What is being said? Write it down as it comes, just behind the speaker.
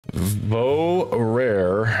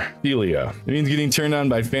Vorarephilia. It means getting turned on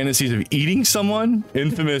by fantasies of eating someone.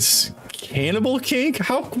 Infamous cannibal kink?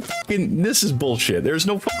 How fucking... This is bullshit. There's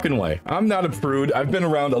no fucking way. I'm not a prude. I've been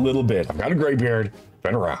around a little bit. I've got a gray beard.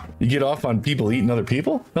 Been around. You get off on people eating other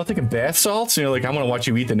people? Not thinking bath salts? And you're like, I want to watch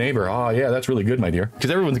you eat the neighbor. Oh, yeah, that's really good, my dear. Because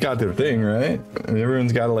everyone's got their thing, right?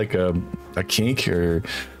 Everyone's got like a kink or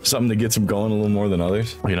something that gets them going a little more than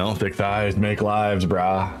others. You know, thick thighs make lives,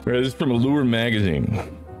 brah. This is from Allure magazine.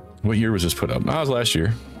 What year was this put up? Oh, it was last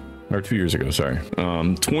year. Or 2 years ago, sorry.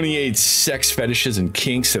 28 sex fetishes and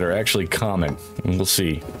kinks that are actually common. And we'll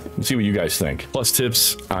see. We'll see what you guys think. Plus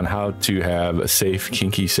tips on how to have a safe,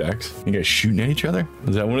 kinky sex. You guys shooting at each other?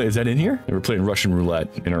 Is that in here? We're playing Russian roulette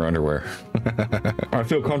in our underwear. I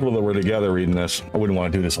feel comfortable that we're together reading this. I wouldn't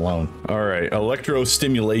want to do this alone. All right,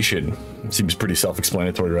 electrostimulation. Seems pretty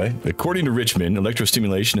self-explanatory, right? According to Richmond,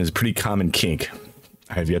 electrostimulation is a pretty common kink.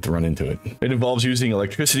 I have yet to run into it. It involves using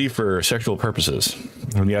electricity for sexual purposes.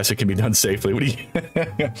 And yes, it can be done safely. What do you...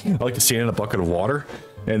 I like to stand in a bucket of water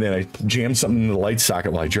and then I jam something in the light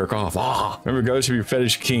socket while I jerk off. Remember, regardless of your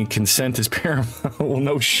fetish kink, consent is paramount. Well,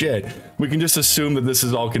 no shit. We can just assume that this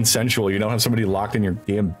is all consensual. You don't have somebody locked in your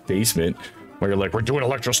damn basement where you're like, we're doing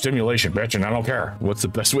electrostimulation, bitch, and I don't care. What's the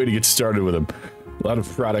best way to get started with them? A lot of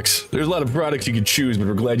products. There's a lot of products you can choose, but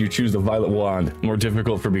we're glad you choose the violet wand. More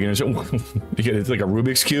difficult for beginners. You get it's like a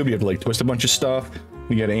Rubik's Cube. You have to like twist a bunch of stuff.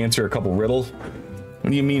 You got to answer a couple riddles.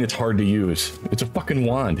 What do you mean it's hard to use? It's a fucking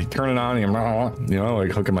wand. You turn it on and you know,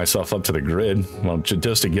 like hooking myself up to the grid. Well,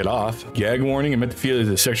 just to get off. Gag warning. Emetophilia is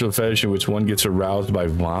a sexual fetish in which one gets aroused by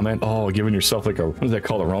vomit. Oh, giving yourself like a, what is that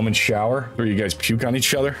called? A Roman shower? Where you guys puke on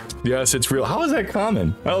each other? Yes, it's real. How is that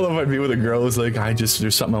common? I don't know if I'd be with a girl who's like,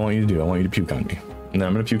 there's something I want you to do. I want you to puke on me. And then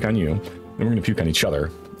I'm going to puke on you. Then we're going to puke on each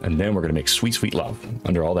other. And then we're going to make sweet, sweet love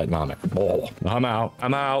under all that vomit. Oh, I'm out.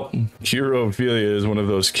 I'm out. Chirophilia is one of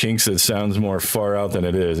those kinks that sounds more far out than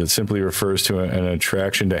it is. It simply refers to an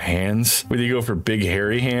attraction to hands. Whether you go for big,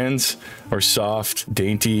 hairy hands or soft,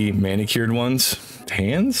 dainty, manicured ones.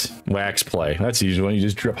 Hands? Wax play. That's the usual one. You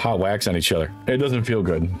just drip hot wax on each other. It doesn't feel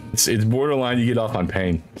good. It's borderline you get off on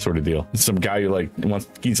pain sort of deal. It's some guy who like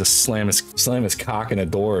needs to slam his cock in a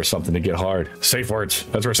door or something to get hard. Safe words.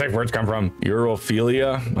 That's where safe words come from.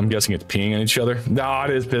 Urophilia. I'm guessing it's peeing on each other. No,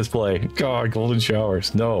 it is piss play. God, golden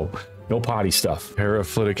showers. No potty stuff.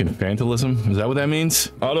 Paraphyletic infantilism. Is that what that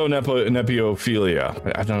means?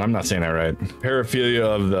 Autonepophilia. I'm not saying that right. Paraphilia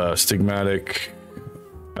of the stigmatic.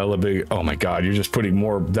 Oh my god, you're just putting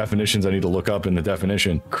more definitions I need to look up in the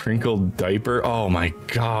definition. Crinkled diaper. Oh my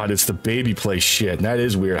god, it's the baby play shit. That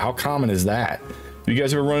is weird. How common is that? You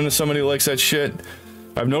guys ever run into somebody who likes that shit?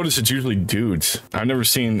 I've noticed it's usually dudes. I've never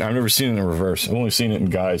seen it in reverse. I've only seen it in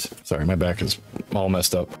guys. Sorry, my back is all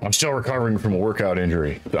messed up. I'm still recovering from a workout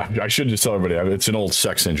injury. I should just tell everybody it's an old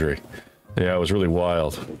sex injury. Yeah, it was really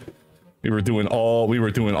wild. We were doing all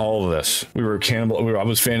of this. I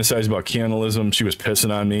was fantasizing about cannibalism. She was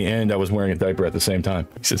pissing on me, and I was wearing a diaper at the same time.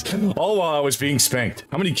 He says, all while I was being spanked.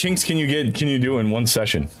 How many kinks can you do in one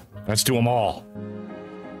session? Let's do them all.